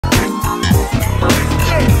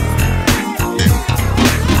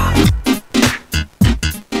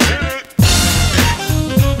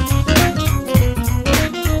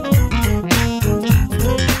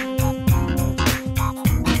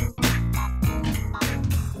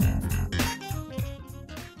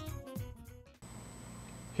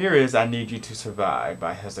Here is I Need You to Survive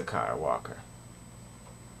by Hezekiah Walker.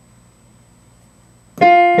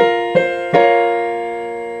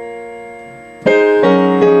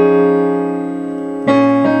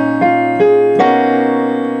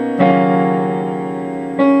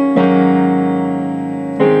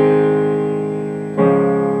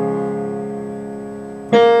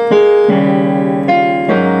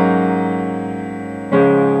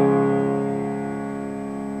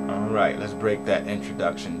 Alright, let's break that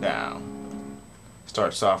introduction down.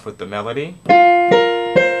 Starts off with the melody.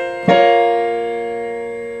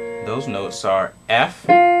 Those notes are F,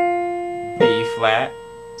 B flat,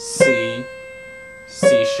 C,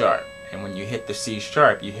 C sharp. And when you hit the C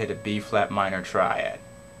sharp, you hit a B flat minor triad.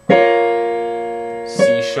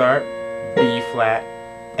 C sharp, B flat,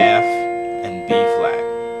 F, and B flat.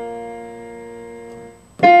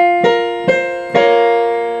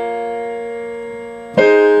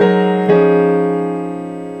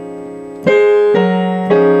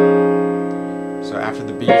 So after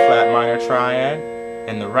the B flat minor triad,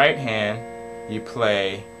 in the right hand you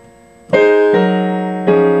play, so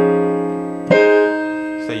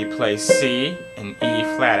you play C and E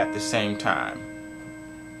flat at the same time,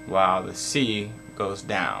 while the C goes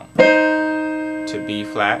down to B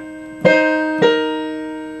flat,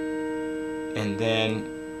 and then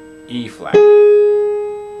E flat,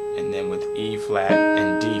 and then with E flat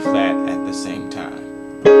and D flat at the same time.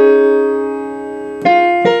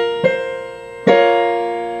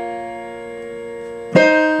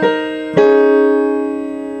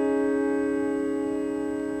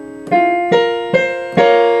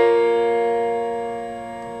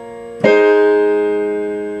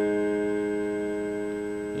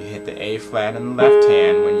 You hit the A flat in the left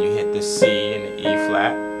hand when you hit the C and the E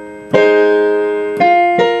flat.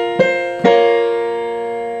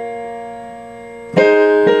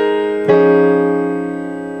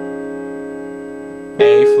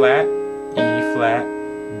 A flat, E flat,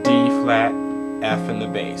 D flat, F in the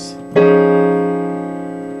bass.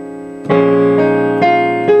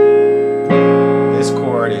 This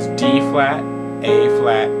chord is D flat, A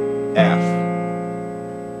flat, F.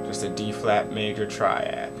 Just a D flat major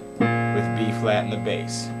triad with B flat in the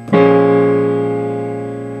bass.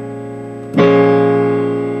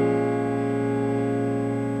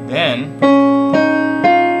 Then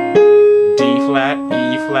D flat,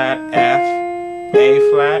 E flat, F, A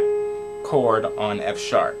flat, chord on F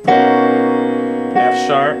sharp. F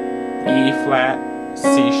sharp, E flat,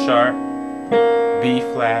 C sharp, B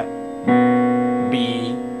flat,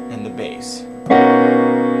 B in the bass.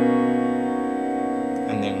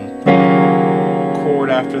 And then chord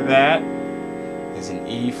after that is an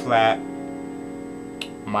E flat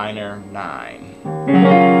minor 9.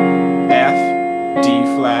 F, D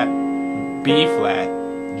flat, B flat,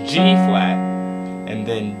 G flat, and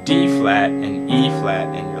then D flat and E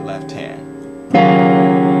flat in your left hand.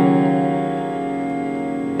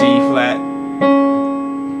 D flat,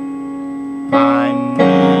 I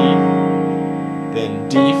need, then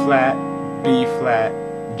D flat, B flat,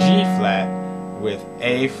 G flat with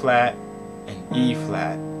A flat and E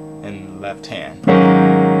flat in the left hand.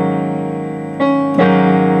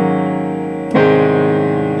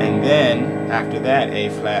 And then after that, A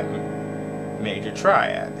flat major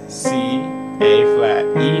triad, C, A flat,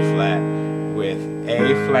 E flat with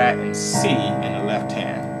A flat and C in the left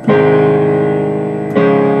hand.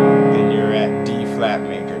 Then you're at D flat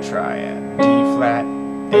major triad, D flat,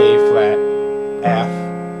 A flat, F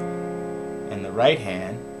in the right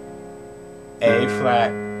hand, A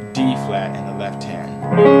flat, D flat in the left hand.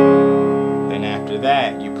 Then after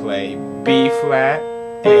that you play B flat,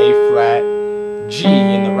 A flat, G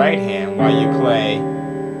in the right hand while you play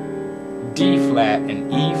D flat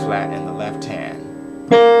and E flat in the left hand.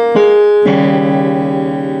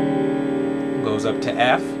 Goes up to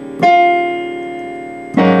F,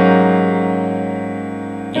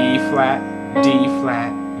 E flat, D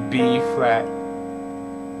flat, B flat,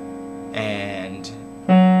 and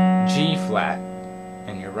G flat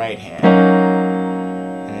in your right hand.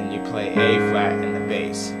 And then you play A flat in the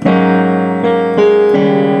bass.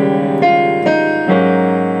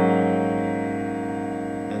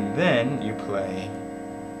 And then you play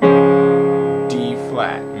D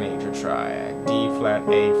flat major triad, D flat,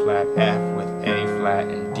 A flat, F with A flat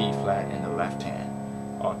and D flat in the left hand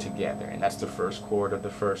all together. And that's the first chord of the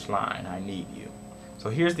first line, I Need You. So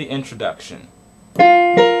here's the introduction.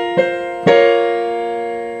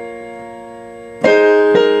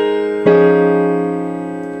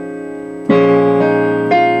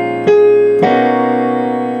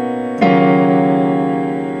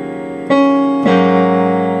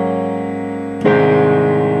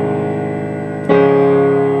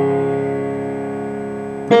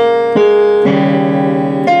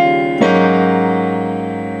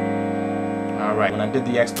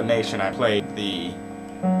 explanation, I played the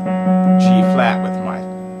G flat with my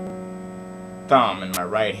thumb in my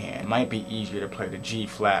right hand. It might be easier to play the G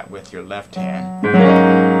flat with your left hand.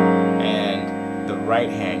 And the right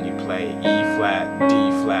hand you play E flat, D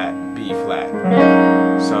flat, B flat.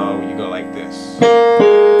 So you go like this.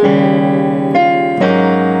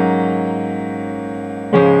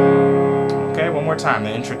 Okay, one more time,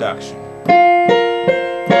 the introduction.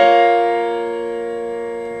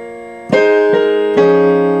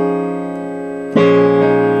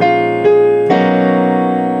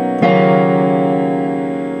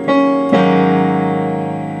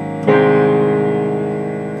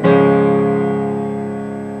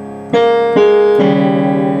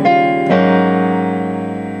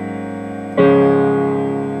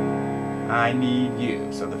 I need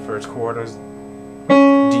you. So the first chord is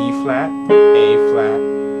D flat, A flat,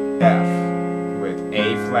 F, with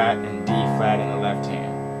A flat and D flat in the left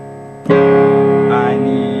hand. I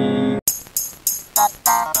need